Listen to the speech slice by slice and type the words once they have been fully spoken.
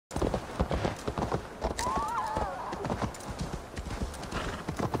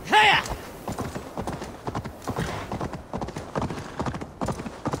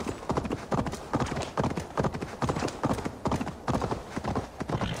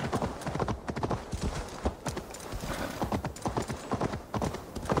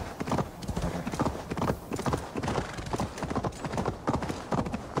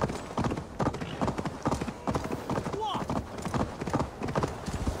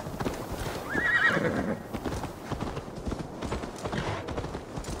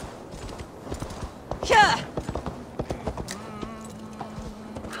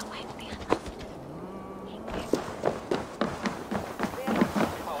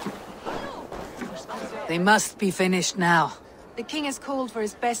They must be finished now. The king has called for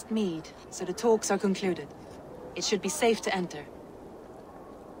his best mead, so the talks are concluded. It should be safe to enter.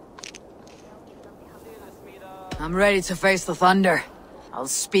 I'm ready to face the thunder. I'll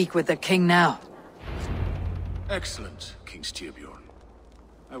speak with the king now. Excellent, King Styrbjorn.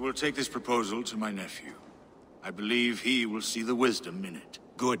 I will take this proposal to my nephew. I believe he will see the wisdom in it.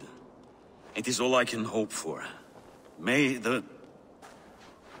 Good. It is all I can hope for. May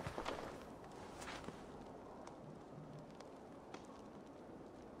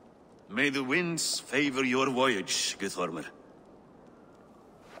the winds favor your voyage, Guthormer.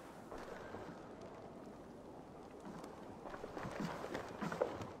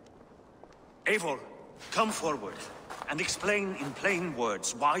 Eivor, come forward, and explain in plain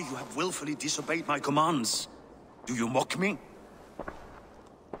words why you have willfully disobeyed my commands. Do you mock me?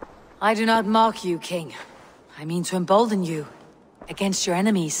 I do not mock you, king. I mean to embolden you, against your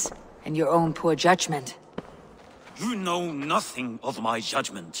enemies, and your own poor judgment. You know nothing of my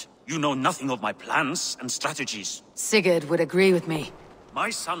judgment. You know nothing of my plans and strategies. Sigurd would agree with me. My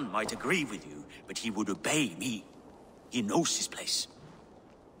son might agree with you, but he would obey me. He knows his place.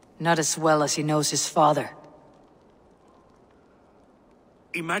 Not as well as he knows his father.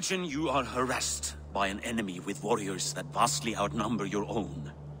 Imagine you are harassed by an enemy with warriors that vastly outnumber your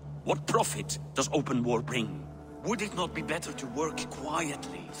own. What profit does open war bring? Would it not be better to work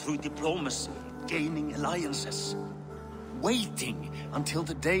quietly, through diplomacy, gaining alliances? Waiting until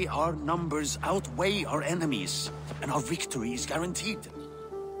the day our numbers outweigh our enemies, and our victory is guaranteed.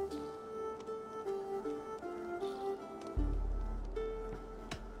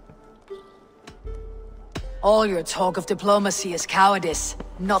 All your talk of diplomacy is cowardice,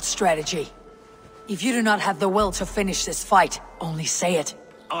 not strategy. If you do not have the will to finish this fight, only say it.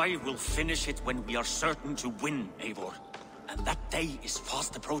 I will finish it when we are certain to win, Eivor. And that day is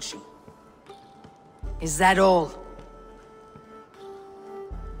fast approaching. Is that all?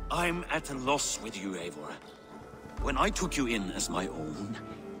 I'm at a loss with you, Eivor. When I took you in as my own,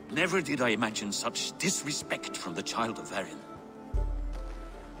 never did I imagine such disrespect from the child of Varin.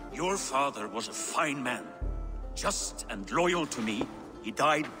 Your father was a fine man. Just and loyal to me, he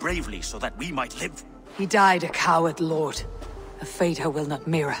died bravely so that we might live. He died a coward, Lord. A fate I will not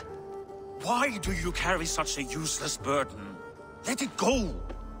mirror. Why do you carry such a useless burden? Let it go!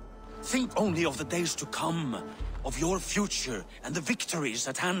 Think only of the days to come, of your future and the victories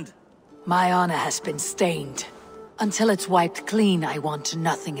at hand. My honor has been stained. Until it's wiped clean, I want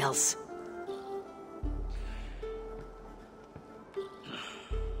nothing else.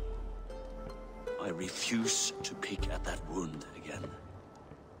 I refuse to pick at that wound again.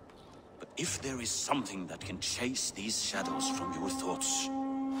 But if there is something that can chase these shadows from your thoughts...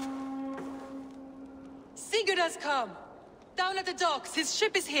 Sigurd has come! Down at the docks, his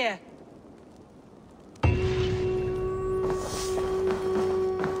ship is here!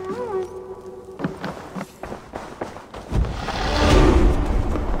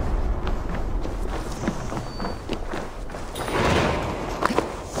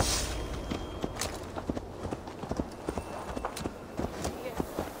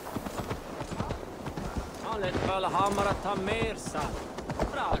 Valhalla ta mer sa.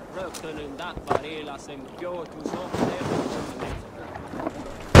 Bra rökten undan varela sem Kyoto så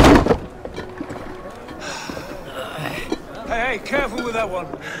Hey, careful with that one.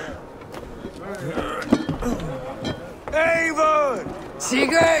 Eivor!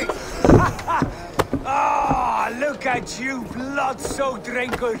 Sigurd! Ah, look at you, blood-soaked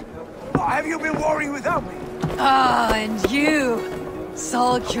raincoat. What have you been worrying without me? Ah, and you,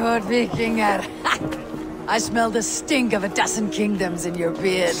 Solkjord Vikingar. I smell the stink of a dozen kingdoms in your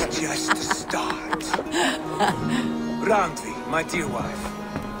beard. Just the start. Randvi, my dear wife,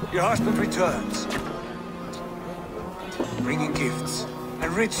 your husband returns. Bringing gifts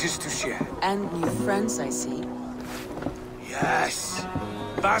and riches to share. And new friends, I see. Yes.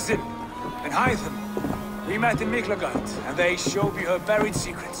 Basin and Hytham. We met in Miklagard, and they showed me her buried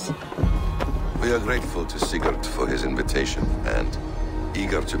secrets. We are grateful to Sigurd for his invitation, and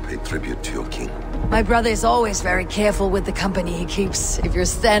eager to pay tribute to your king. My brother is always very careful with the company he keeps, if you're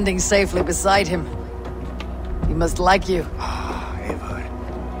standing safely beside him. He must like you. Ah, Eivor.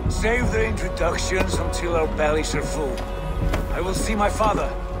 Save the introductions until our bellies are full. I will see my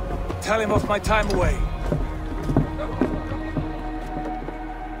father. Tell him of my time away.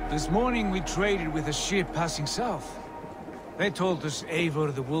 This morning we traded with a ship passing south. They told us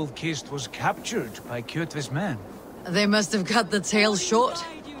Eivor the Wolf-Kissed was captured by Kjotve's men. They must have cut the tail short.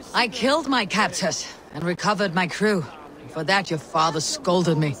 I killed my captors and recovered my crew. For that your father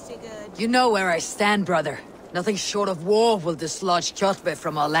scolded me. You know where I stand, brother. Nothing short of war will dislodge Kjotve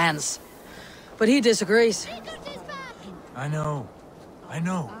from our lands. but he disagrees. I know.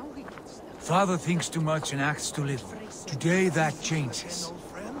 Father thinks too much and acts too little. Today that changes.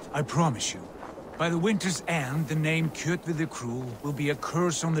 I promise you. By the winter's end, the name Kjotve the Cruel will be a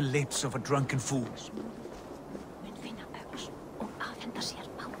curse on the lips of a drunken fool.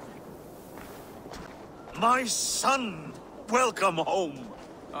 My son! Welcome home!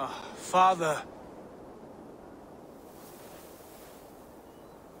 Father...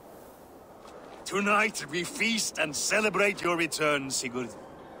 Tonight we feast and celebrate your return, Sigurd.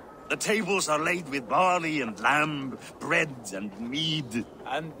 The tables are laid with barley and lamb, bread and mead.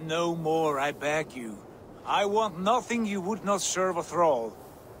 And no more, I beg you. I want nothing you would not serve a thrall.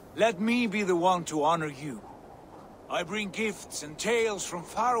 Let me be the one to honor you. I bring gifts and tales from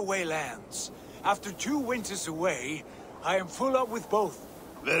faraway lands. After 2 winters away, I am full up with both.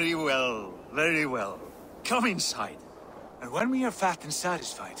 Very well, very well. Come inside. And when we are fat and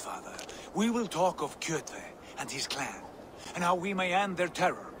satisfied, Father, we will talk of Kjotve and his clan, and how we may end their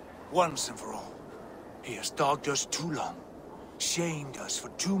terror, once and for all. He has dogged us too long, shamed us for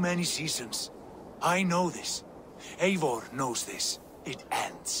too many seasons. I know this. Eivor knows this. It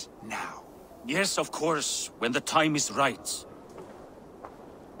ends now. Yes, of course, when the time is right.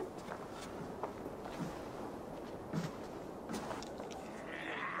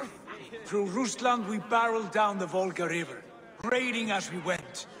 Through Rusland we barreled down the Volga River, raiding as we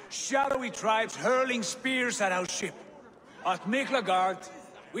went. Shadowy tribes hurling spears at our ship. At Miklagard,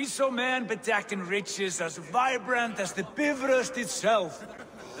 we saw men bedecked in riches as vibrant as the Bifrost itself.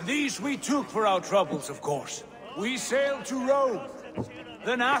 And these we took for our troubles, of course. We sailed to Rome,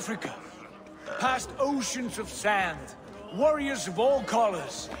 then Africa, past oceans of sand, warriors of all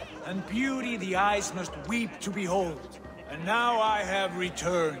colors, and beauty the eyes must weep to behold. And now I have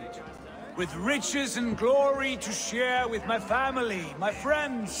returned, with riches and glory to share with my family, my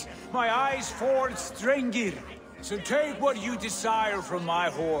friends, my eyes-forged Strengir. So take what you desire from my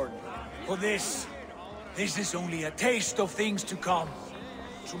hoard. For this is only a taste of things to come.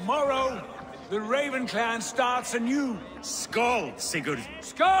 Tomorrow, the Raven clan starts anew. Skål, Sigurd!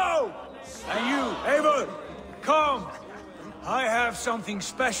 Skål! And you, Eivor, come! I have something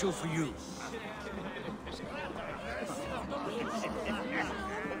special for you.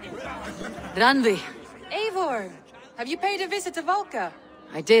 Randvi, Eivor! Have you paid a visit to Valka?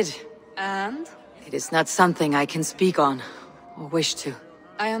 I did. And? It is not something I can speak on, or wish to.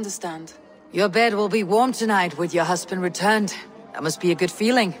 I understand. Your bed will be warm tonight with your husband returned. That must be a good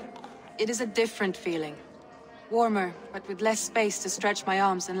feeling. It is a different feeling. Warmer, but with less space to stretch my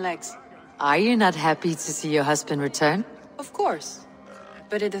arms and legs. Are you not happy to see your husband return? Of course.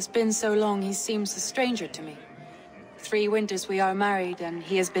 But it has been so long he seems a stranger to me. 3 winters we are married, and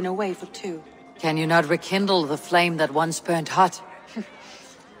he has been away for 2. Can you not rekindle the flame that once burnt hot?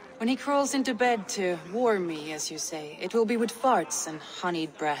 When he crawls into bed to warm me, as you say, it will be with farts and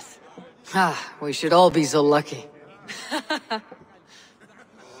honeyed breath. Ah, we should all be so lucky.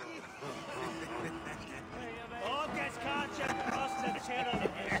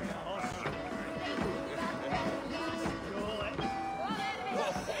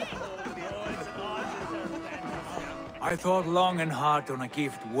 I thought long and hard on a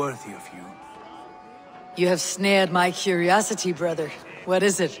gift worthy of you. You have snared my curiosity, brother. What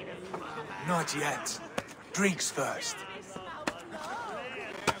is it? Not yet. Drinks first.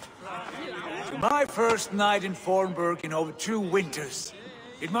 To my first night in Fornburg in over 2 winters.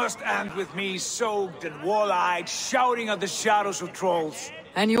 It must end with me soaked and wall-eyed, shouting at the shadows of trolls.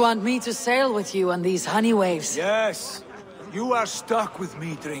 And you want me to sail with you on these honey waves? Yes. You are stuck with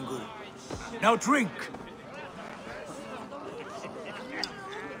me, Dringur. Now drink.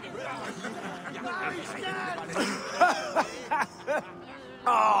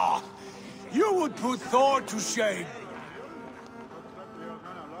 Ah, you would put Thor to shame.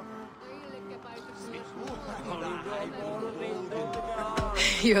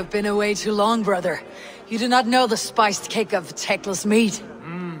 You have been away too long, brother. You do not know the spiced cake of Tekla's meat.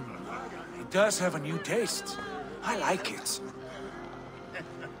 It does have a new taste. I like it.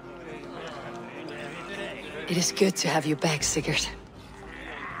 It is good to have you back, Sigurd.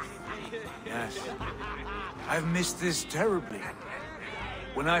 Yes. I've missed this terribly.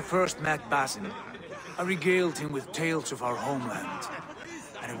 When I first met Basin, I regaled him with tales of our homeland.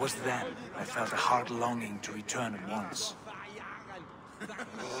 And it was then I felt a heart longing to return at once.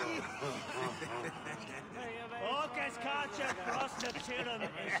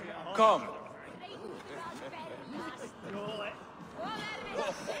 Come.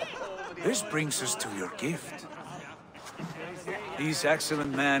 This brings us to your gift. These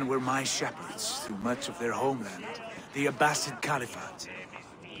excellent men were my shepherds through much of their homeland, the Abbasid Caliphate.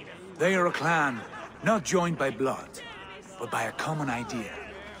 They are a clan, not joined by blood, but by a common idea.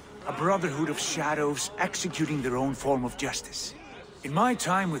 A brotherhood of shadows executing their own form of justice. In my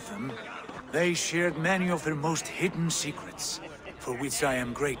time with them, they shared many of their most hidden secrets, for which I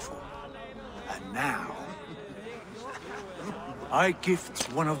am grateful. And now, I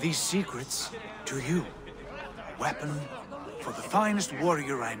gift one of these secrets to you. A weapon for the finest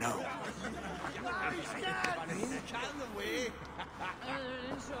warrior I know.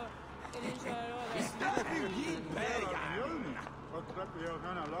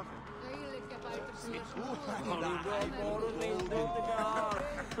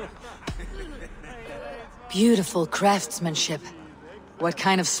 Beautiful craftsmanship. What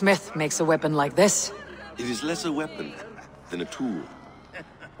kind of smith makes a weapon like this? It is less a weapon than a tool.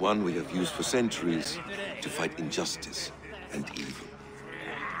 One we have used for centuries to fight injustice and evil.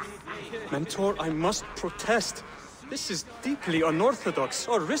 Mentor, I must protest. This is deeply unorthodox.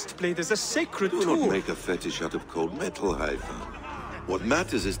 Our wrist blade is a sacred tool. Do not make a fetish out of cold metal, Haifa. What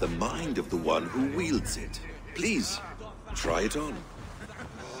matters is the mind of the one who wields it. Please, try it on.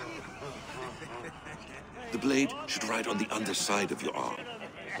 The blade should ride on the underside of your arm,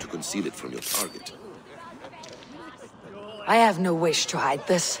 to conceal it from your target. I have no wish to hide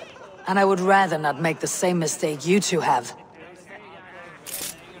this, and I would rather not make the same mistake you two have.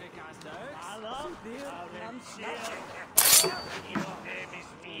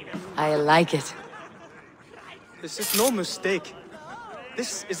 I like it. This is no mistake.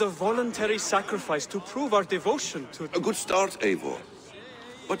 This is a voluntary sacrifice to prove our devotion to... A good start, Eivor.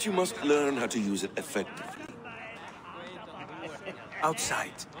 But you must learn how to use it effectively.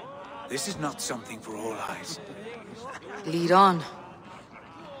 Outside. This is not something for all eyes. Lead on.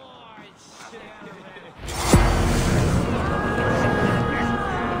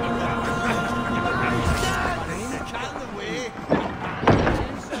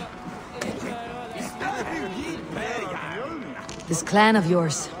 This clan of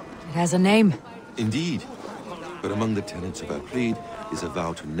yours, it has a name. Indeed. But among the tenets of our creed is a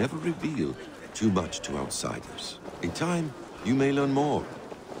vow to never reveal too much to outsiders. In time, you may learn more.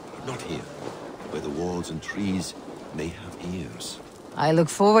 But not here, where the walls and trees may have ears. I look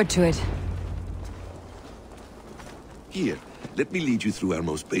forward to it. Here, let me lead you through our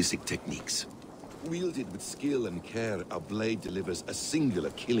most basic techniques. Wielded with skill and care, our blade delivers a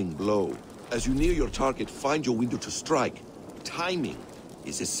singular killing blow. As you near your target, find your window to strike. Timing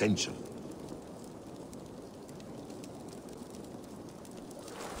is essential.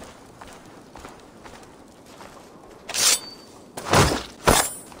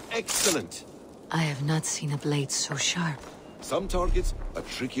 Excellent! I have not seen a blade so sharp. Some targets are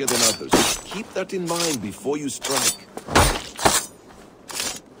trickier than others. Keep that in mind before you strike.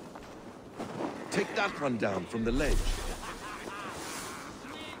 Take that one down from the ledge.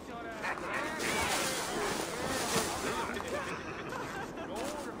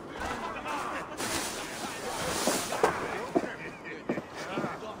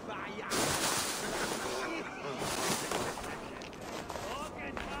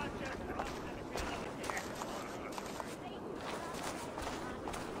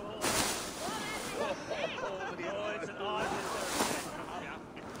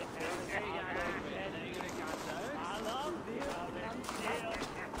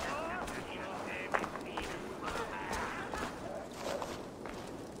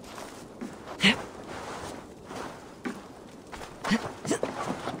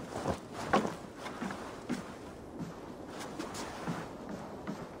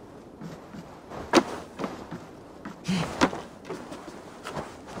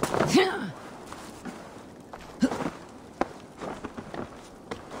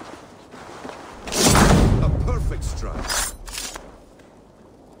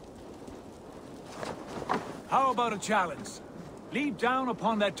 How about a challenge? Leap down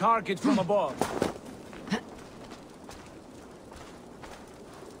upon that target from above.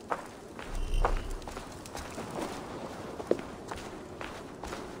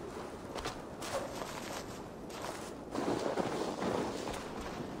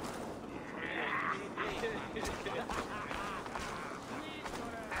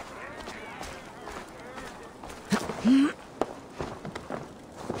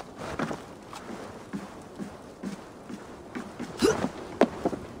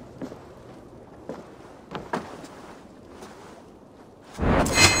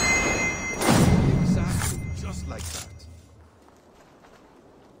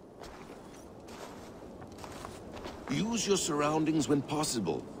 Use your surroundings when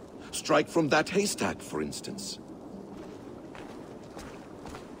possible. Strike from that haystack, for instance.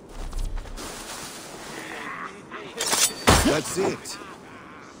 That's it.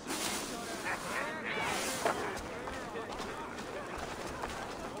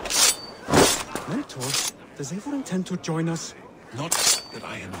 Does Eivor intend to join us? Not that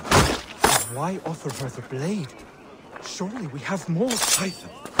I am. Then why offer her the blade? Surely we have more.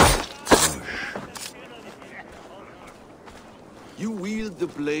 Python. Hush. You wield the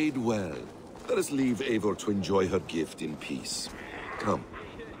blade well. Let us leave Eivor to enjoy her gift in peace. Come.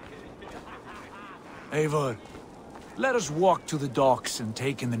 Eivor, let us walk to the docks and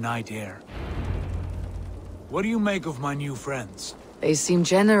take in the night air. What do you make of my new friends? They seem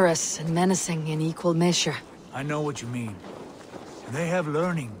generous and menacing in equal measure. I know what you mean. And they have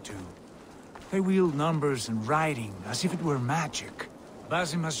learning, too. They wield numbers and writing as if it were magic.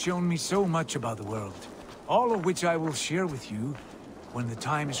 Basim has shown me so much about the world, all of which I will share with you when the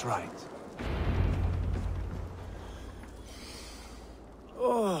time is right.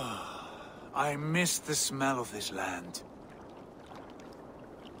 Oh, I miss the smell of this land.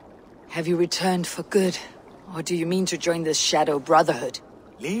 Have you returned for good? Or do you mean to join this Shadow Brotherhood?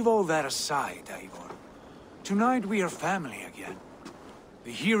 Leave all that aside, Eivor. Tonight we are family again.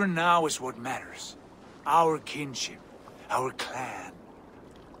 The here and now is what matters. Our kinship, our clan,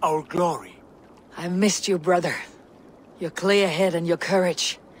 our glory. I've missed you, brother. Your clear head and your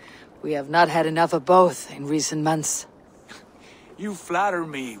courage. We have not had enough of both in recent months. You flatter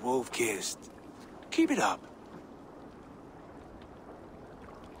me, Wolf-Kissed. Keep it up.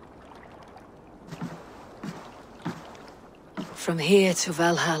 From here to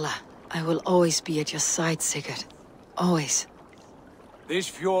Valhalla, I will always be at your side, Sigurd. Always. This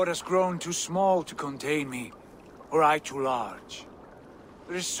fjord has grown too small to contain me, or I too large.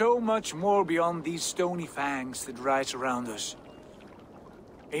 There is so much more beyond these stony fangs that rise around us.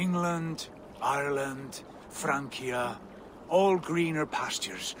 England, Ireland, Francia, all greener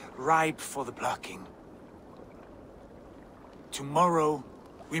pastures, ripe for the plucking. Tomorrow,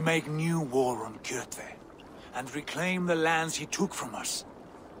 we make new war on Kjotve, and reclaim the lands he took from us.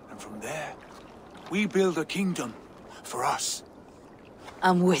 And from there, we build a kingdom for us.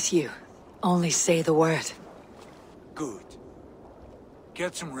 I'm with you. Only say the word. Good.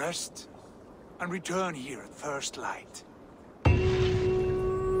 Get some rest, and return here at first light.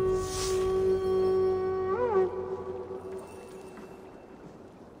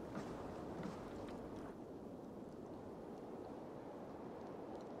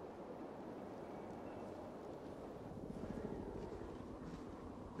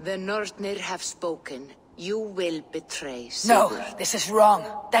 The Northnir have spoken. You will betray Sigurd. No, this is wrong.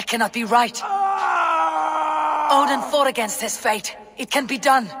 That cannot be right. Odin fought against his fate. It can be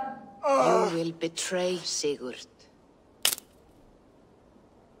done. You will betray Sigurd.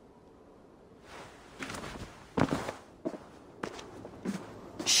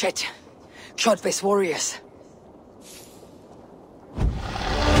 Shit. Kjotve's warriors.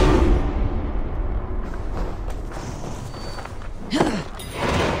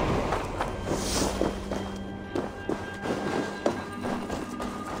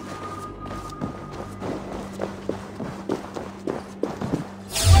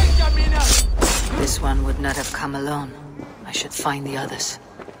 This one would not have come alone. I should find the others.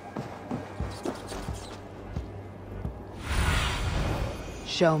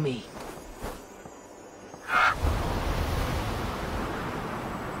 Show me.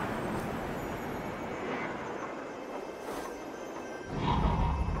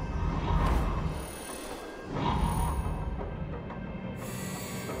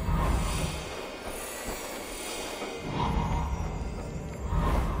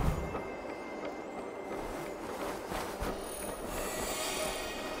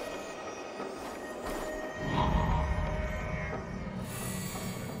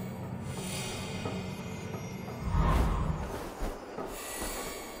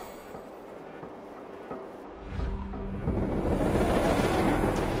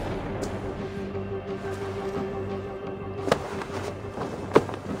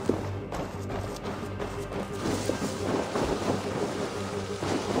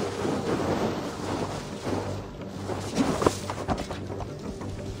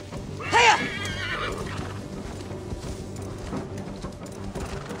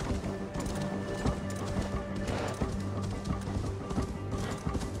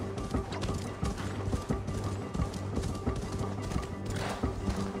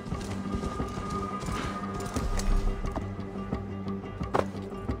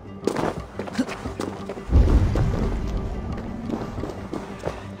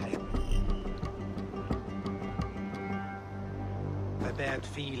 Bad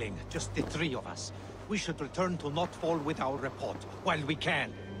feeling, just the three of us. We should return to Notfall with our report, while we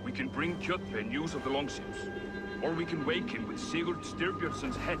can. We can bring Kjotve news of the longships, or we can wake him with Sigurd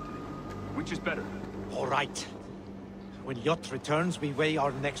Styrbjörnsson's head. Which is better? All right. When Jot returns, we weigh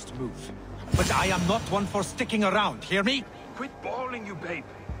our next move. But I am not one for sticking around, hear me? Quit bawling, you babe.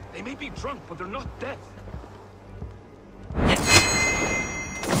 They may be drunk, but they're not dead.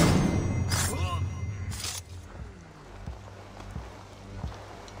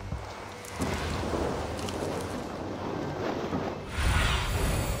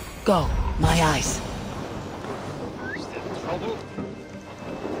 Go, my eyes. Is that trouble?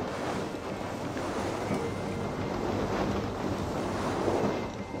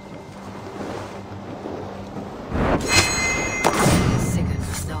 Sigurd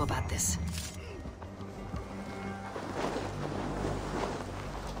must know about this.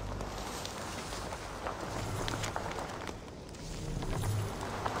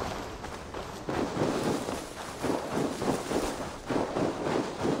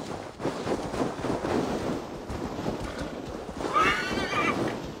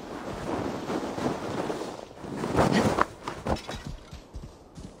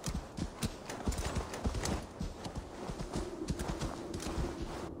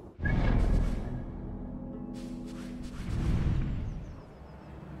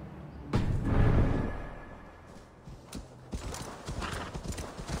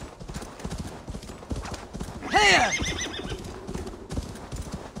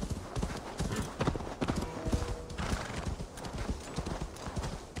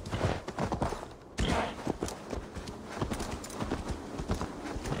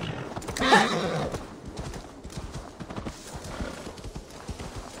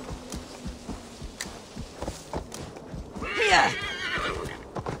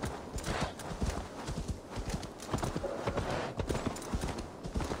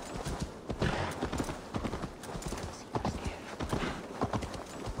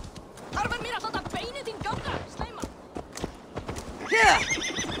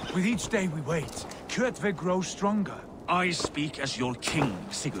 With each day we wait, Kjotve grows stronger. I speak as your king,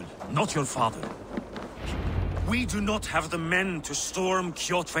 Sigurd, not your father. We do not have the men to storm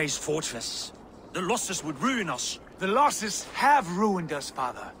Kjotve's fortress. The losses would ruin us. The losses have ruined us,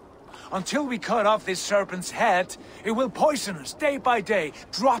 father. Until we cut off this serpent's head, it will poison us day by day,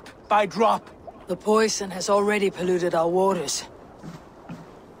 drop by drop. The poison has already polluted our waters.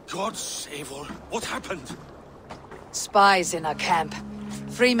 God save all. What happened? Spies in our camp.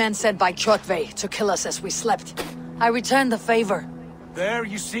 3 men sent by Kjotve to kill us as we slept. I returned the favor. There,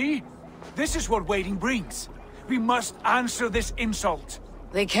 you see? This is what waiting brings. We must answer this insult.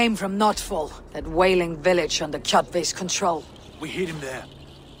 They came from Notfall, that whaling village under Kjotve's control. We hid him there.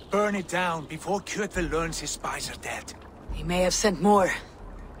 Burn it down before Kjotve learns his spies are dead. He may have sent more.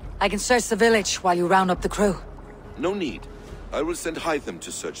 I can search the village while you round up the crew. No need. I will send Hytham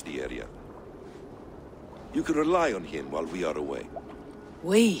to search the area. You can rely on him while we are away.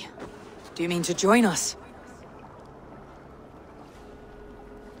 We? Do you mean to join us?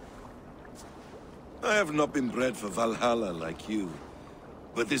 I have not been bred for Valhalla like you,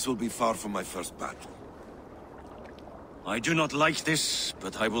 but this will be far from my first battle. I do not like this,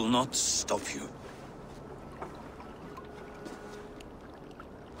 but I will not stop you.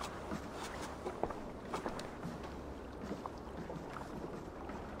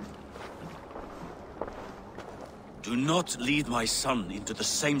 Do not lead my son into the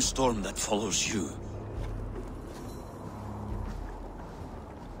same storm that follows you.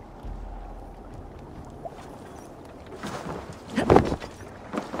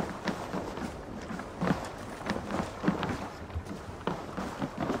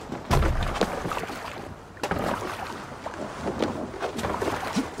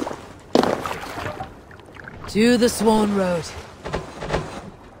 To the Swan Road.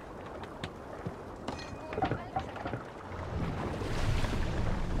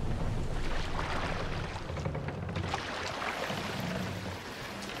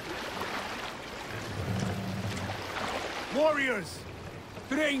 Warriors!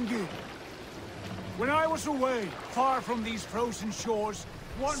 Drengi! When I was away, far from these frozen shores,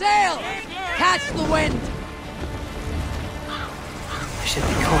 one... Sail! Catch the wind! I should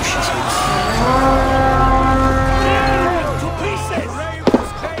be cautious with To pieces! The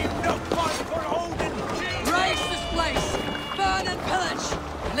ravens claim no fight for Odin! Raise this place! Burn and pillage!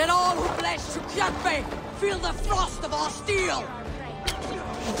 Let all who pledge to Kjotve feel the frost of our steel!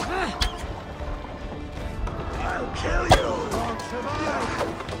 I'll kill you!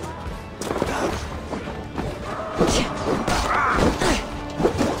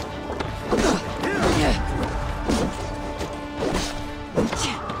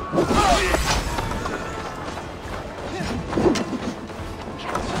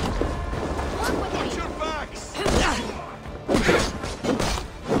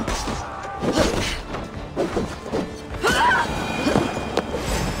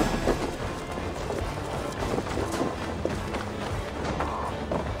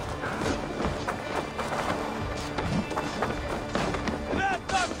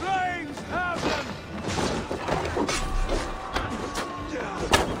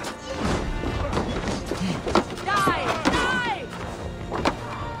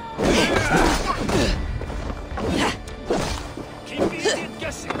 idiot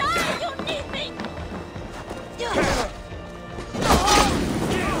guessing. You need me!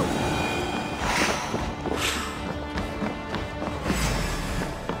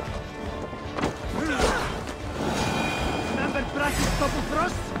 Remember practice double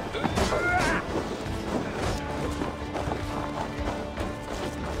thrust?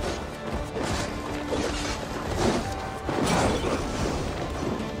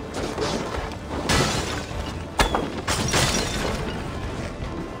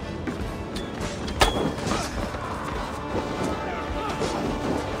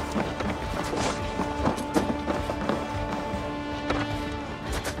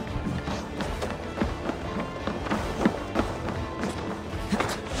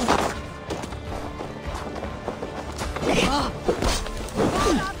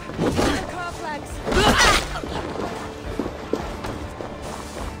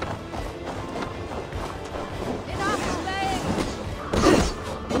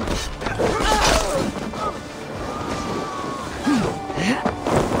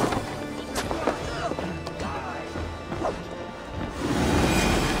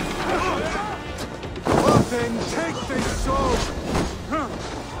 Then take this sword!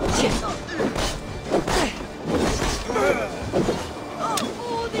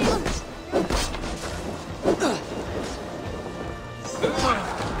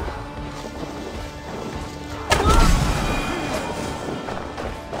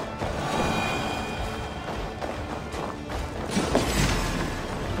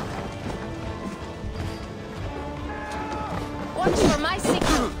 Watch for my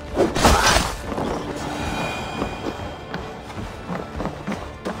signal!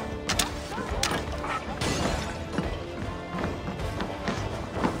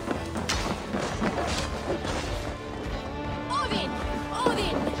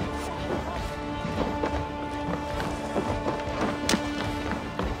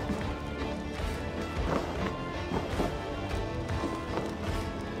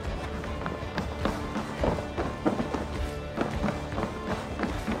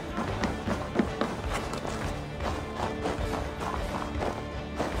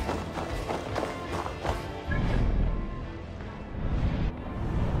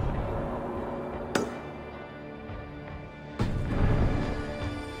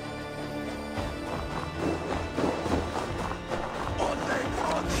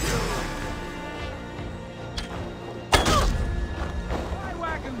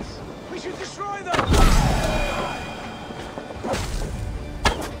 We should destroy them!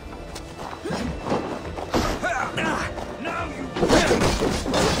 Now you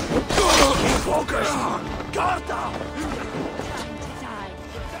keep focused! Guard down!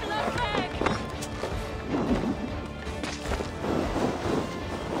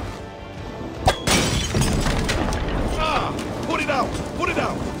 Put it out! Put it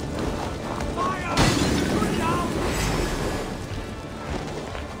out! Fire! Put it out!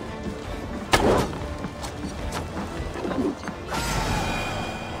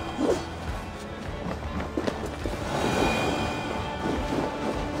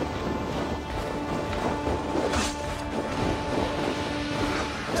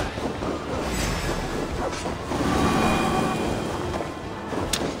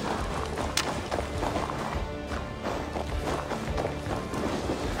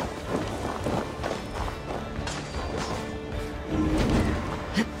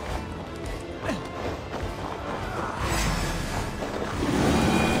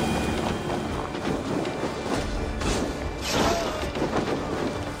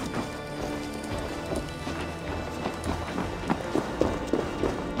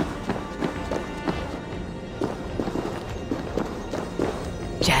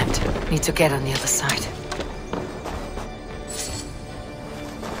 Jammed. Need to get on the other side.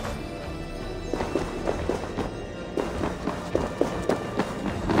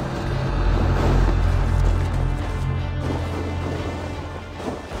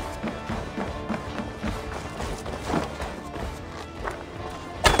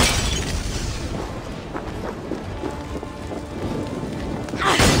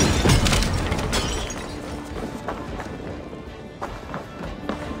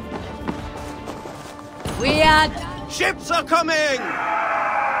 Ships are coming!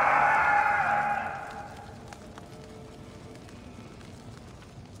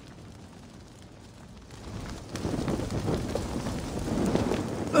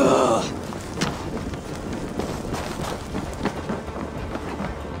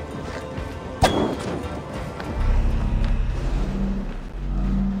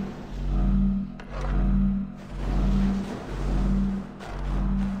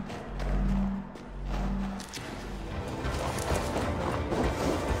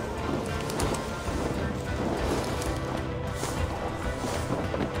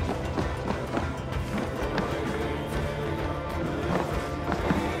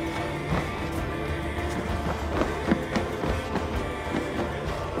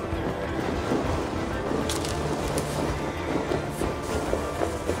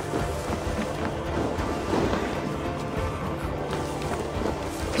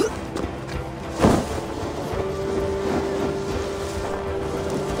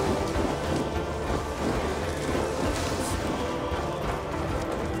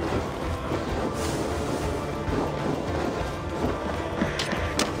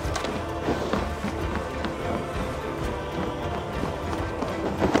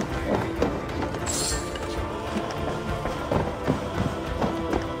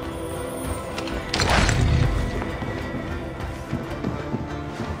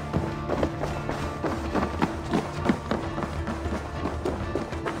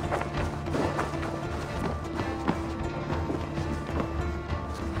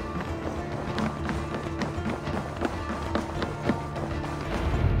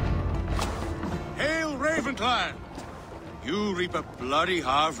 Raven clan, you reap a bloody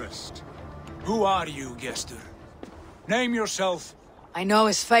harvest. Who are you, Gester? Name yourself. I know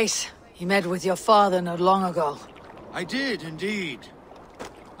his face. He met with your father not long ago. I did, indeed.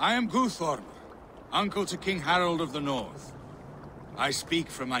 I am Guthorm, uncle to King Harold of the North. I speak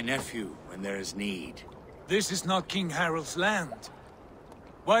for my nephew when there is need. This is not King Harold's land.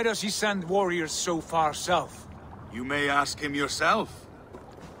 Why does he send warriors so far south? You may ask him yourself,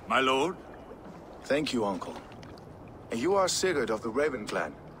 my lord. Thank you, uncle. And you are Sigurd of the Raven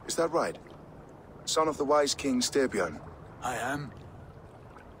clan, is that right? Son of the wise King Styrbjörn. I am.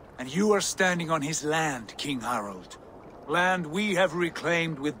 And you are standing on his land, King Harold. Land we have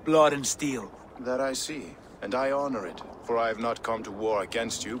reclaimed with blood and steel. That I see, and I honor it, for I have not come to war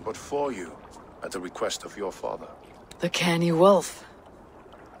against you, but for you, at the request of your father. The canny wolf.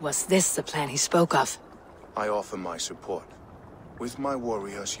 Was this the plan he spoke of? I offer my support. With my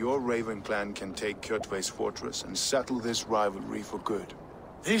warriors, your Raven clan can take Kjotve's fortress and settle this rivalry for good.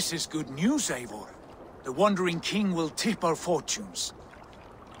 This is good news, Eivor. The Wandering King will tip our fortunes.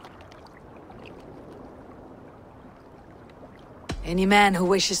 Any man who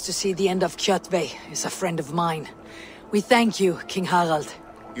wishes to see the end of Kjotve is a friend of mine. We thank you, King Harald.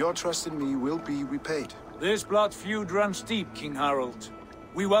 Your trust in me will be repaid. This blood feud runs deep, King Harold.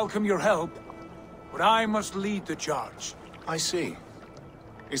 We welcome your help, but I must lead the charge. I see.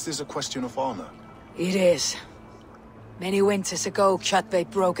 Is this a question of honor? It is. Many winters ago, Kjotve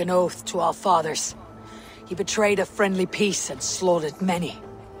broke an oath to our fathers. He betrayed a friendly peace and slaughtered many.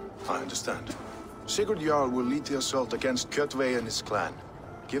 I understand. Sigurd Jarl will lead the assault against Kjotve and his clan.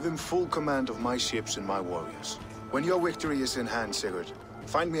 Give him full command of my ships and my warriors. When your victory is in hand, Sigurd,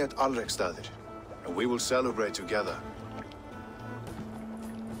 find me at Alrekstadir, and we will celebrate together.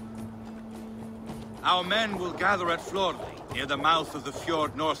 Our men will gather at Florley, near the mouth of the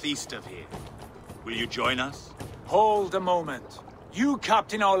fjord northeast of here. Will you join us? Hold a moment. You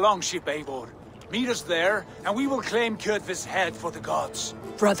captain our longship, Eivor. Meet us there, and we will claim Kjotve's head for the gods.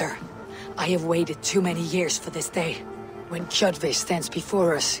 Brother, I have waited too many years for this day. When Kjotve stands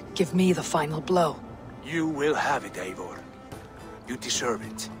before us, give me the final blow. You will have it, Eivor. You deserve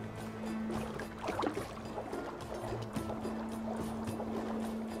it.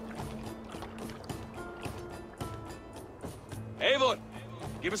 Eivor,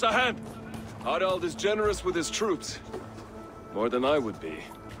 give us a hand. Harald is generous with his troops. More than I would be.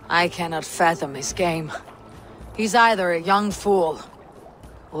 I cannot fathom his game. He's either a young fool,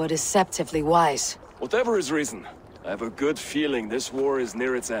 or deceptively wise. Whatever his reason, I have a good feeling this war is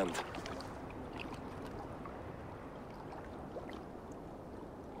near its end.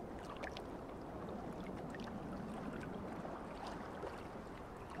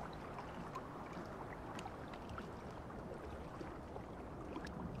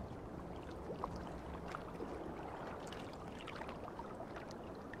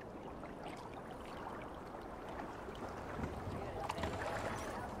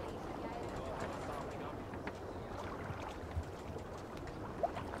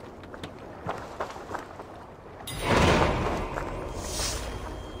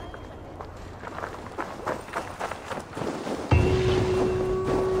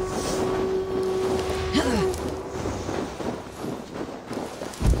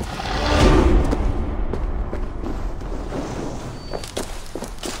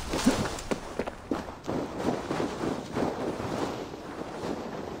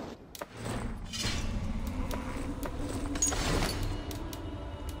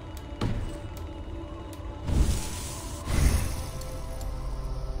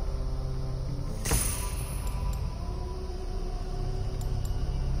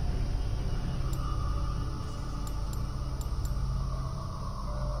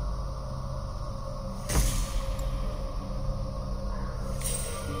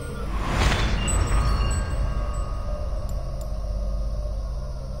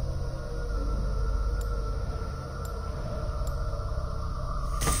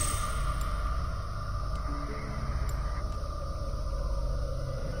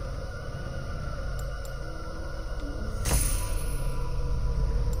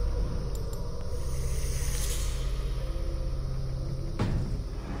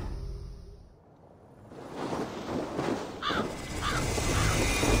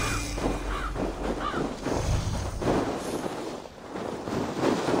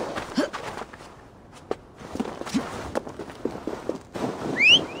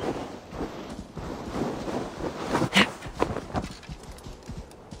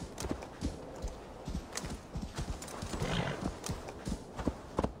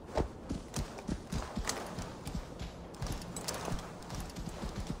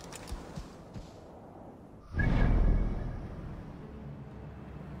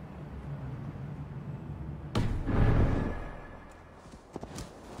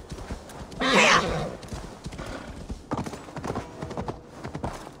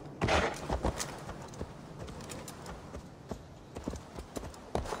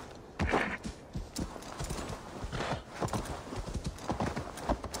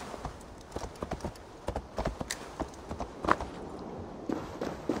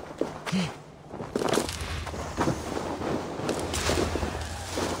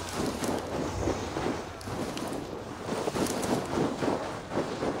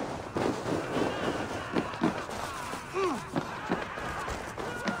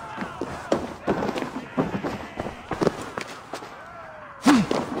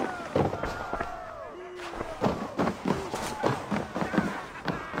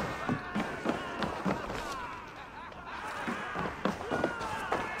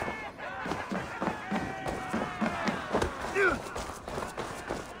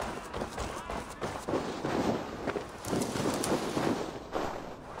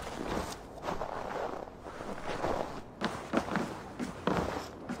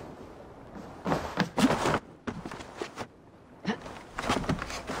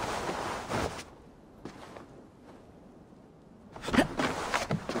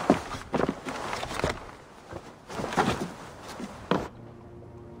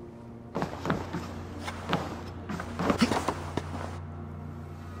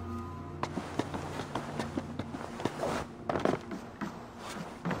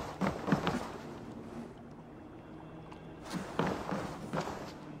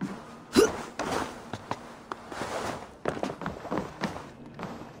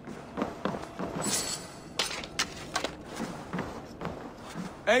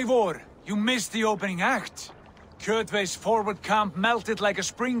 Eivor, you missed the opening act. Kjotve's forward camp melted like a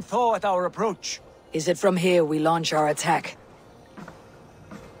spring thaw at our approach. Is it from here we launch our attack?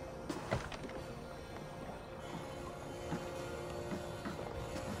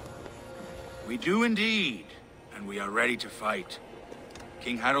 We do indeed, and we are ready to fight.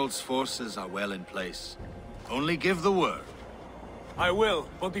 King Harold's forces are well in place. Only give the word. I will,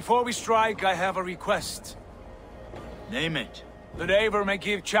 but before we strike, I have a request. Name it. That Eivor may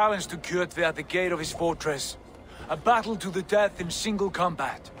give challenge to Kjotve at the gate of his fortress. A battle to the death in single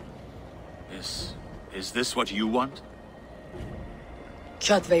combat. Is this what you want?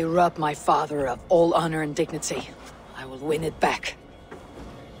 Kjotve robbed my father of all honor and dignity. I will win it back.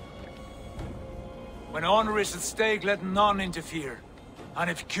 When honor is at stake, let none interfere. And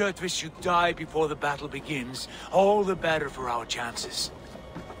if Kjotve should die before the battle begins, all the better for our chances.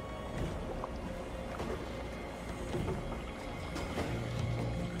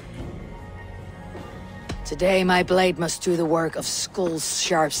 Today my blade must do the work of Skull's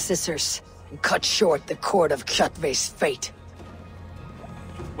sharp scissors, and cut short the cord of Kjotve's fate.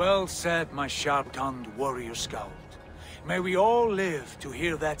 Well said, my sharp-tongued warrior scout. May we all live to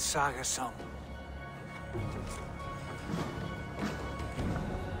hear that saga sung.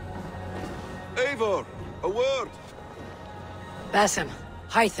 Eivor, a word! Basim,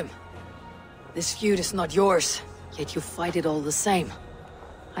 Hytham. This feud is not yours, yet you fight it all the same.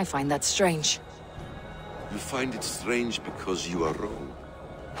 I find that strange. You find it strange because you are wrong.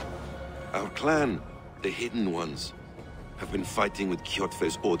 Our clan, the Hidden Ones, have been fighting with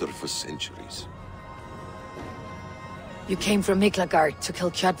Kjotve's order for centuries. You came from Miklagard to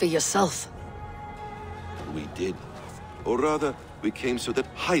kill Kjotve yourself. We did. Or rather, we came so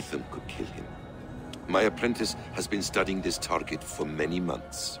that Hytham could kill him. My apprentice has been studying this target for many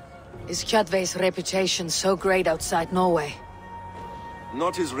months. Is Kjotve's reputation so great outside Norway?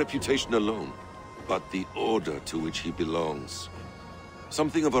 Not his reputation alone, but the order to which he belongs.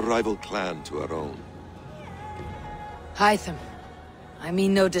 Something of a rival clan to our own. Hytham, I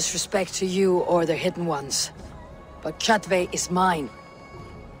mean no disrespect to you or the Hidden Ones, but Kjotve is mine.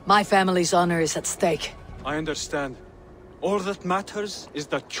 My family's honor is at stake. I understand. All that matters is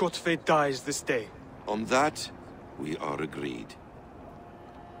that Kjotve dies this day. On that, we are agreed.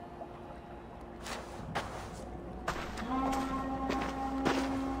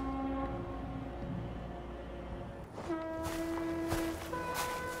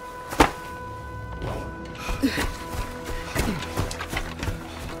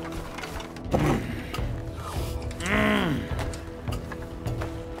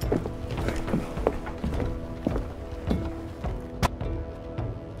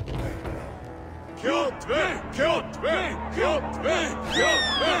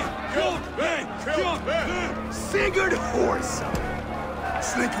 Sigurd Horse!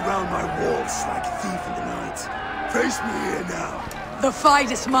 Slink around my walls like a thief in the night. Face me here now. The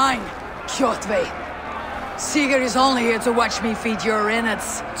fight is mine, Kjotve. Sigurd is only here to watch me feed your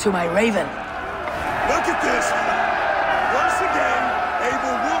innards to my raven. Look at this! Once again,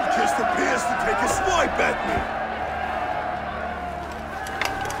 Abel Wolfkist appears to take a swipe at me.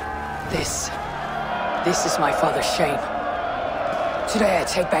 This is my father's shame. Today I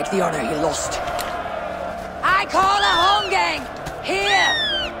take back the honor he lost. I call a holmgang! Here!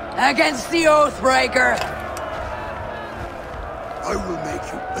 Against the Oathbreaker! I will make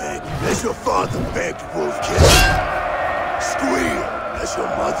you beg, as your father begged, Wolfkist. Squeal, as your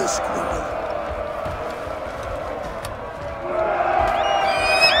mother squealed.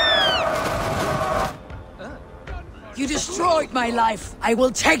 You destroyed my life. I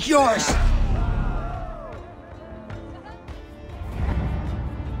will take yours!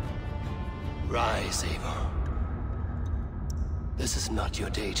 Rise, Eivor. This is not your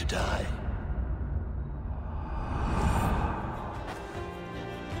day to die.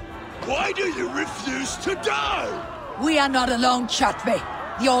 Why do you refuse to die? We are not alone, Kjotve.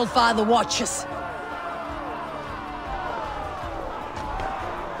 The Old Father watches.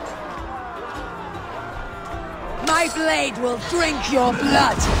 My blade will drink your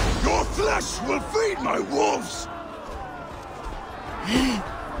blood. Your flesh will feed my wolves.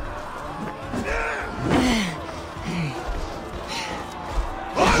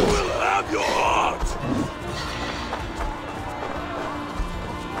 I will have your heart!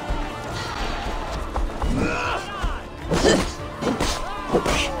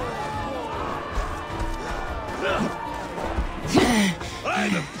 I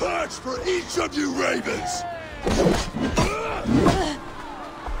am a perch for each of you ravens!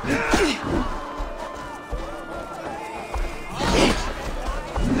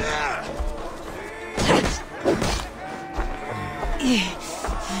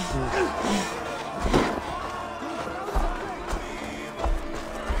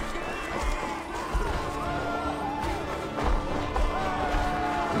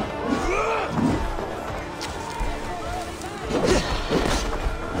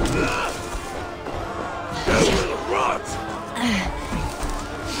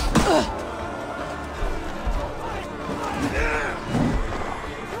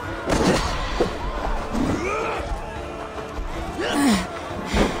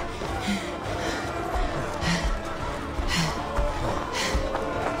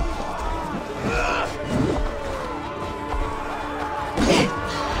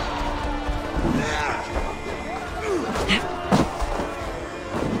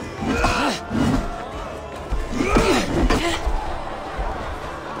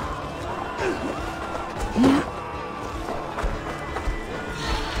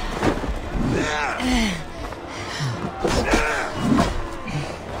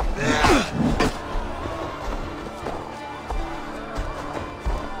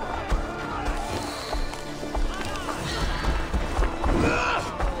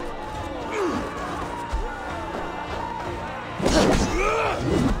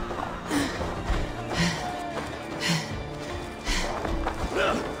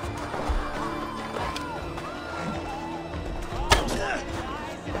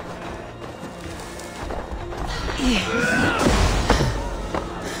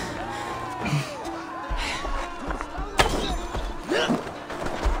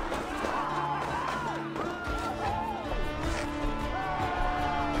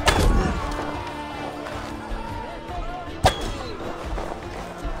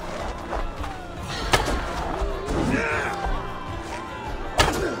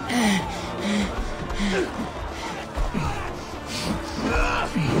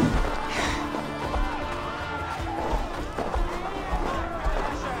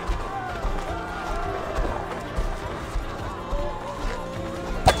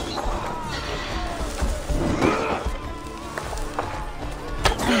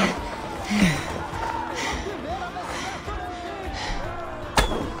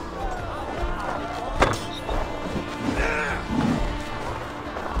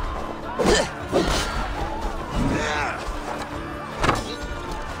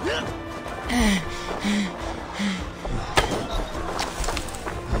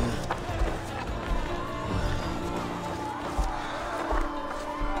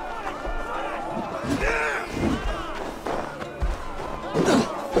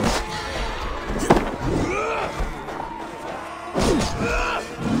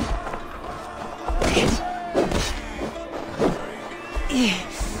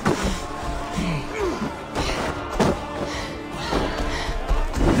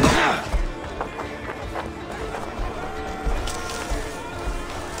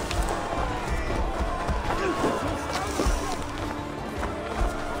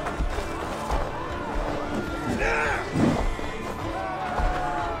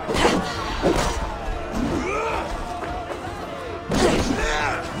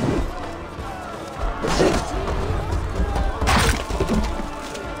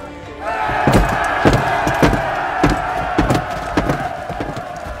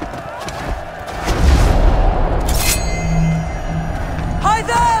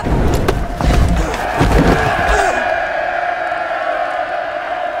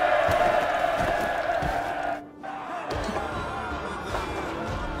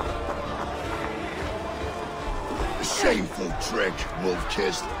 Shameful trick,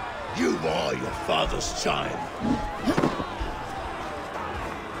 wolf-kissed. You are your father's child.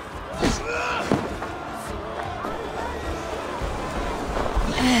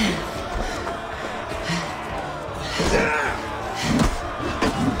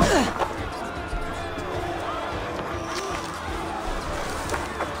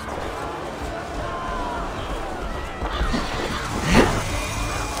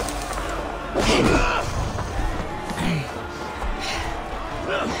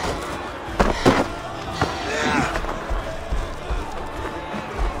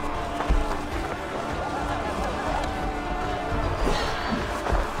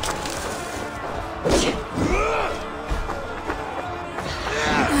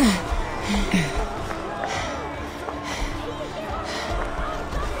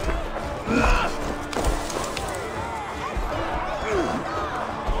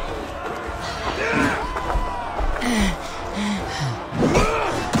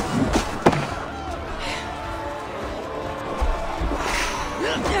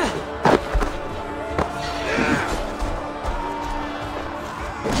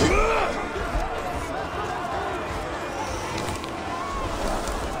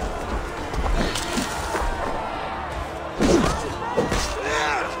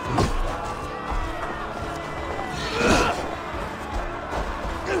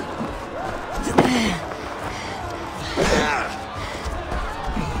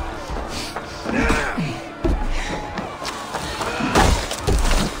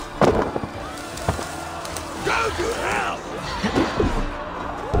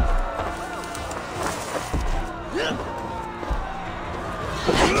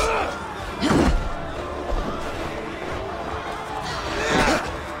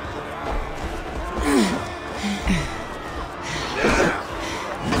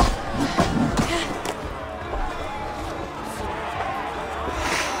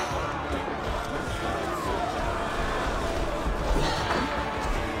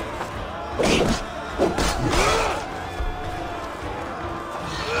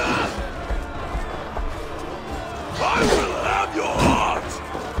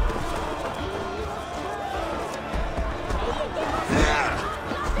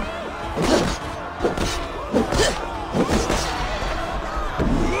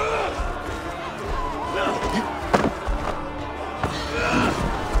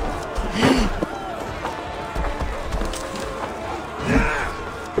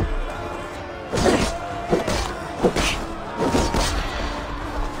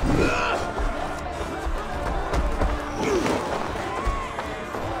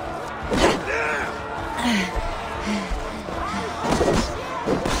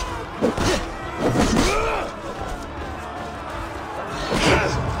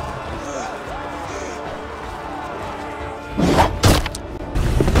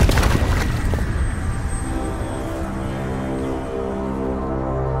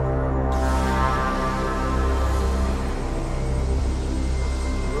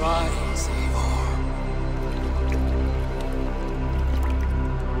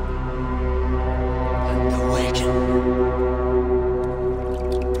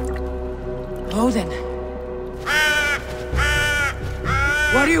 Odin.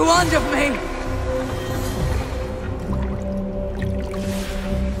 What do you want of me?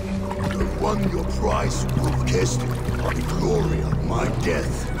 You won your prize, Wolf-Kissed, on the glory of my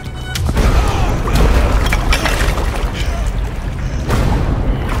death.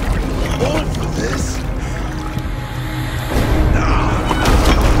 All for this?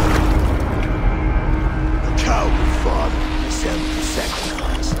 A coward father is empty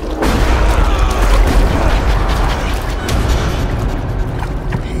sacrifice.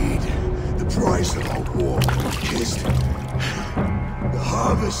 Heed the price of our war, Kissed. The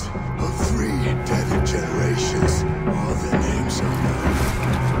harvest of 3 dead generations. All the names are known.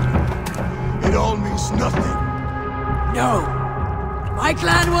 It all means nothing. No! My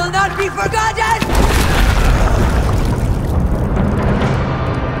clan will not be forgotten!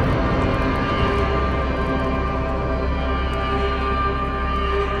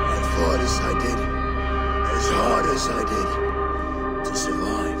 I fought as I did, as hard as I did, to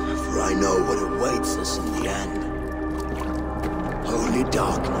survive, for I know what awaits us in the end. Holy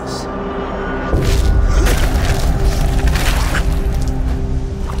darkness.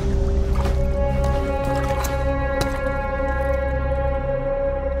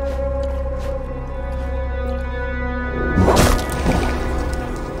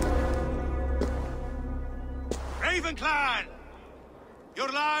 Clan! Your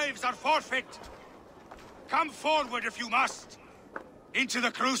lives are forfeit! Come forward if you must! Into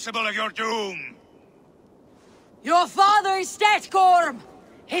the crucible of your doom! Your father is dead, Gorm!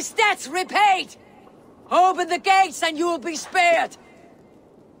 His debt's repaid! Open the gates and you will be spared!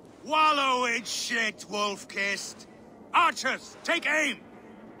 Wallow in shit, Wolf-Kissed! Archers, take aim!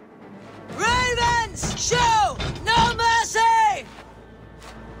 Ravens! Show no mercy!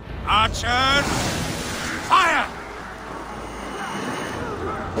 Archers, fire!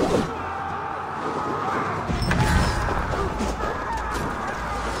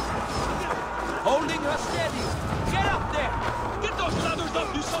 Holding her steady! Get up there! Get those ladders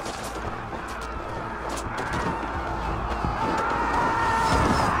up, you son!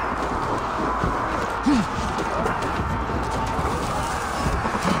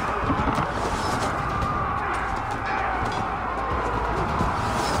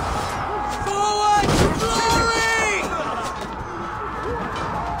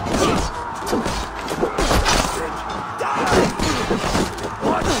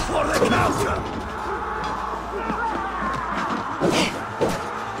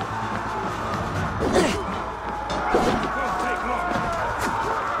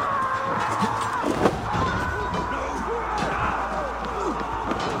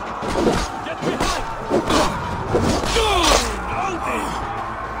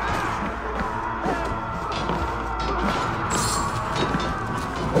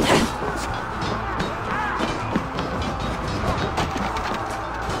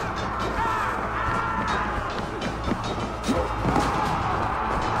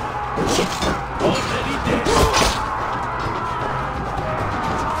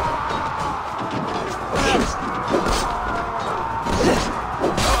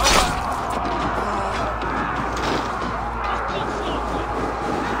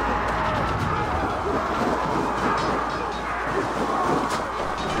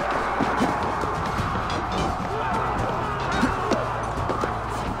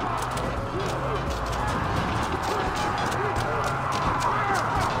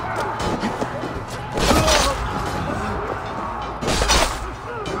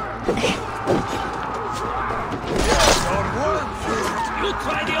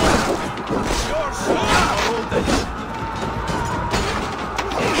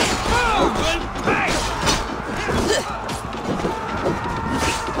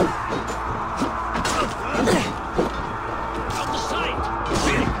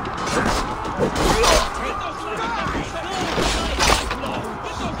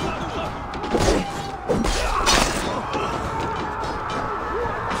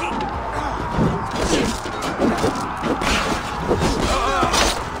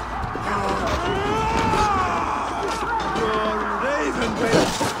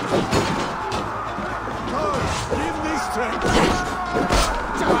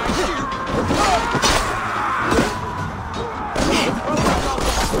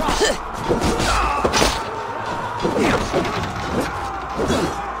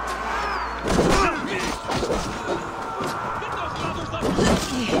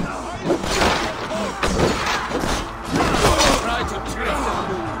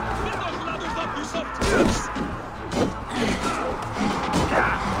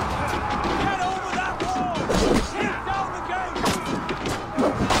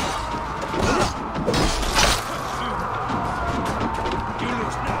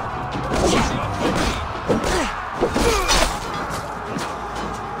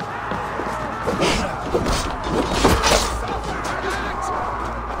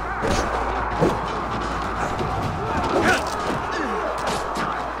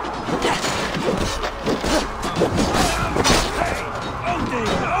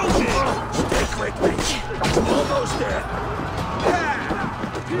 Almost there!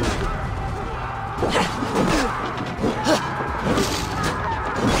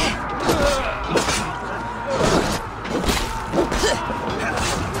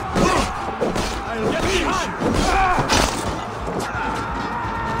 I'll get behind!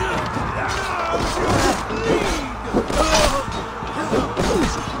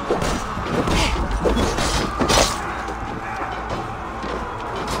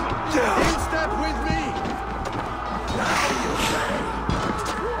 In step with me! Now you pay!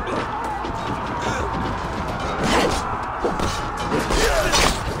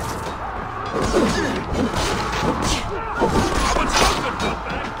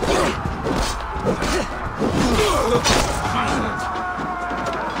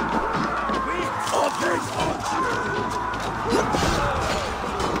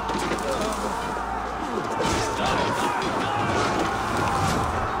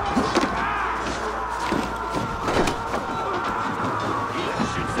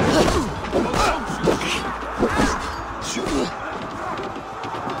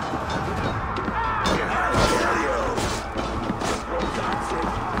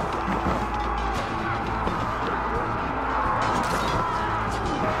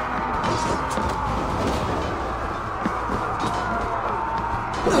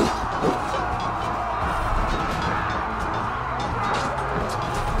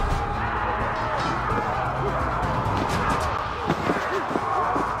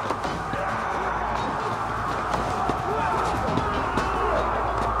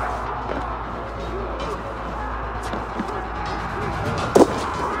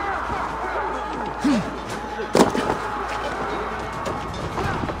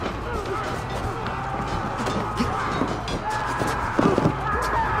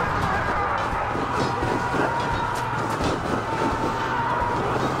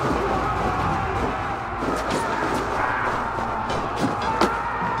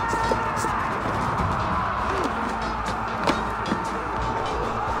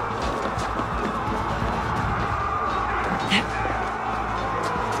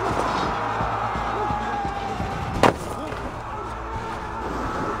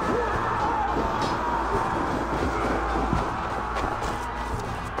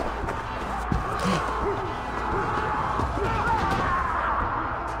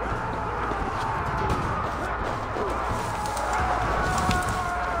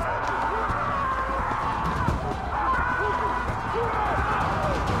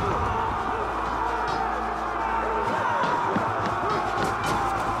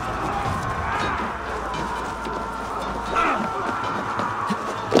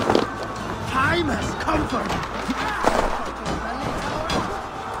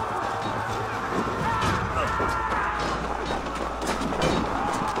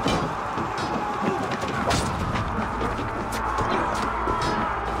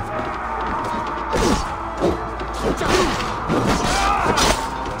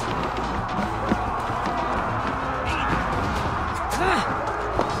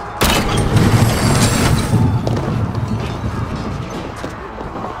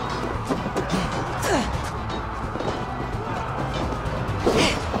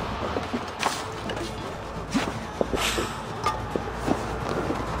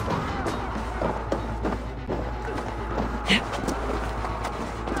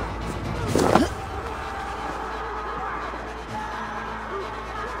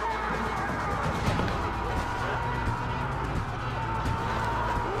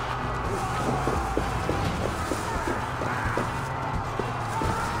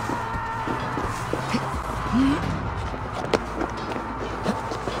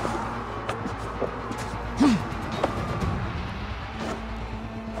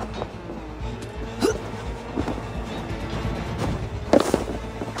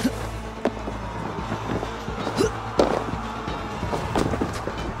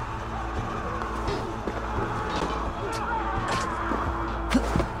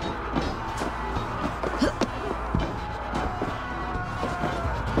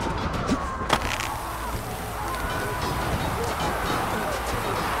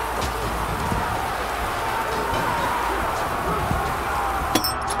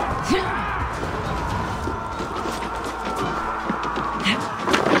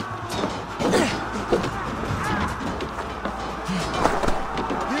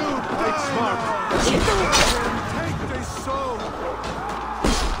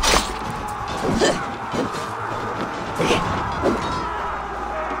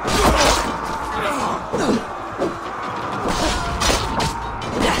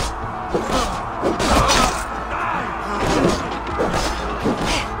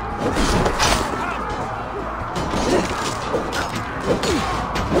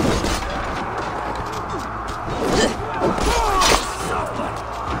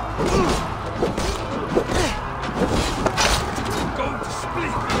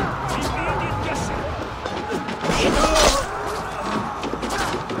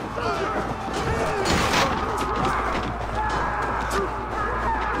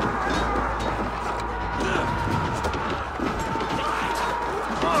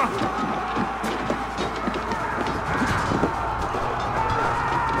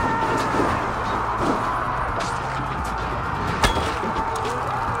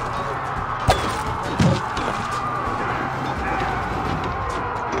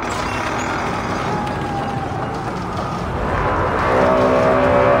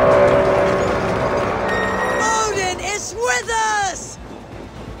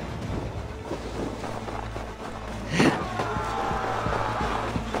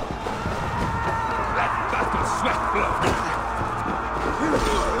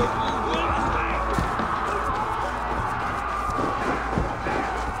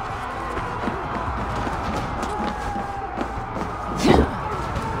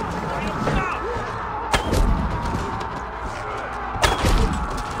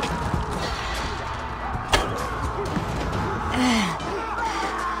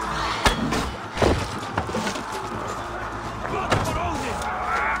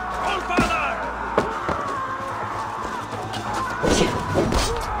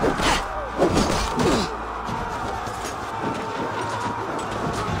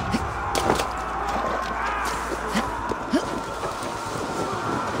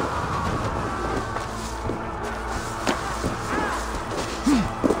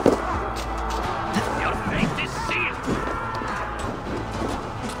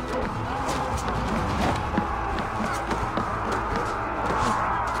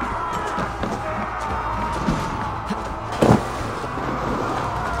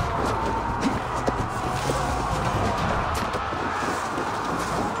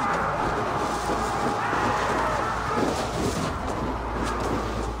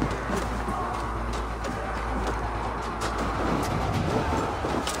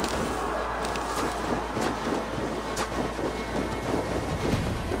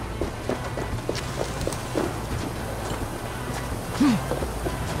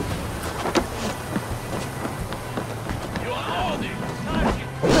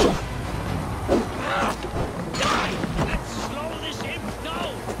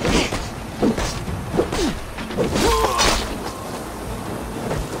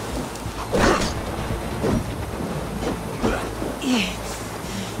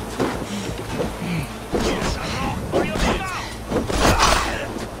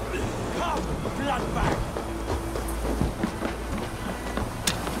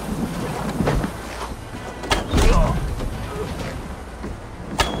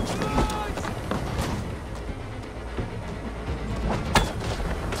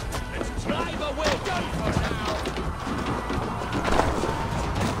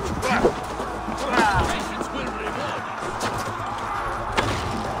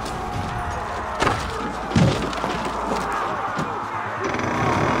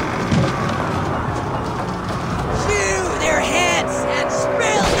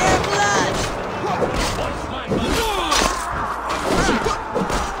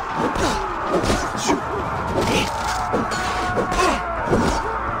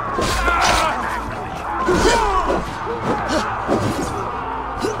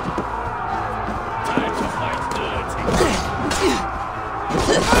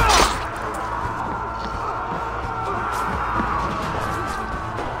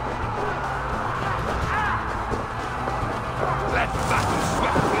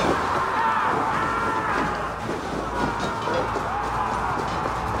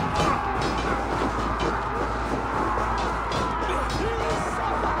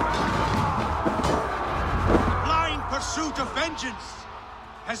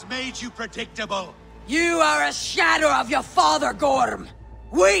 has made you predictable. You are a shadow of your father, Gorm.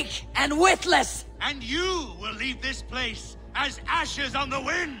 Weak and witless. And you will leave this place as ashes on the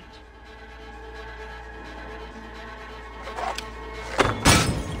wind.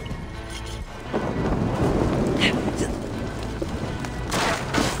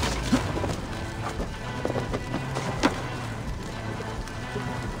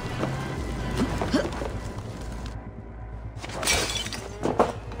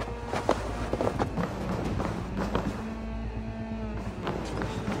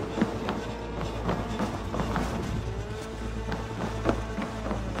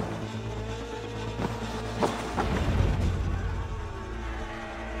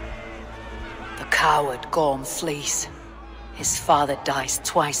 Coward Gorm flees. His father dies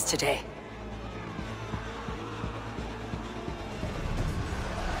twice today.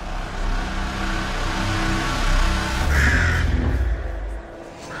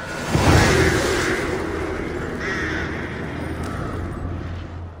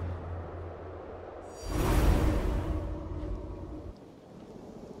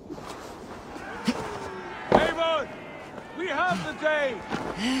 have the day!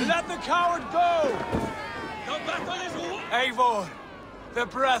 Let the coward go! Eivor, the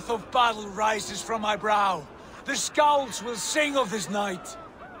breath of battle rises from my brow. The scouts will sing of this night.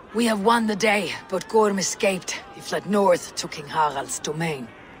 We have won the day, but Gorm escaped. He fled north to King Harald's domain.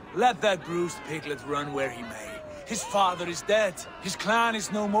 Let that bruised piglet run where he may. His father is dead. His clan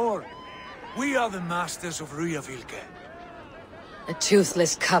is no more. We are the masters of Rüyavilke. A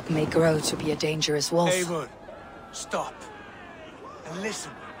toothless cub may grow to be a dangerous wolf. Eivor, stop. And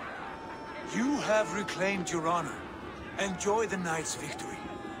listen. You have reclaimed your honor. Enjoy the night's victory.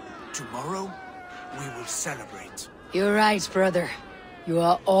 Tomorrow, we will celebrate. You're right, brother. You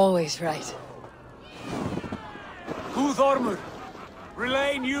are always right. Guthormur,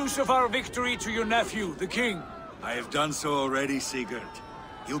 relay news of our victory to your nephew, the king. I have done so already, Sigurd.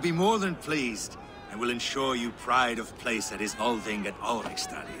 He'll be more than pleased, and will ensure you pride of place at his Althing at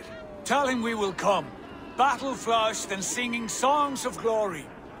Ulrichstadir. Tell him we will come, battle-flushed and singing songs of glory.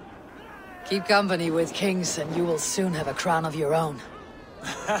 Keep company with kings, and you will soon have a crown of your own.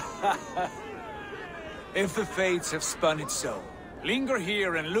 If the fates have spun it so, linger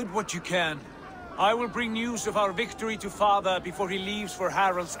here and loot what you can. I will bring news of our victory to father before he leaves for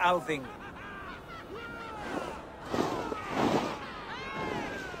Harald's Althing.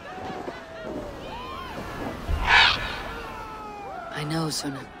 I know,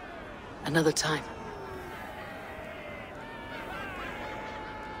 Suna. Another time.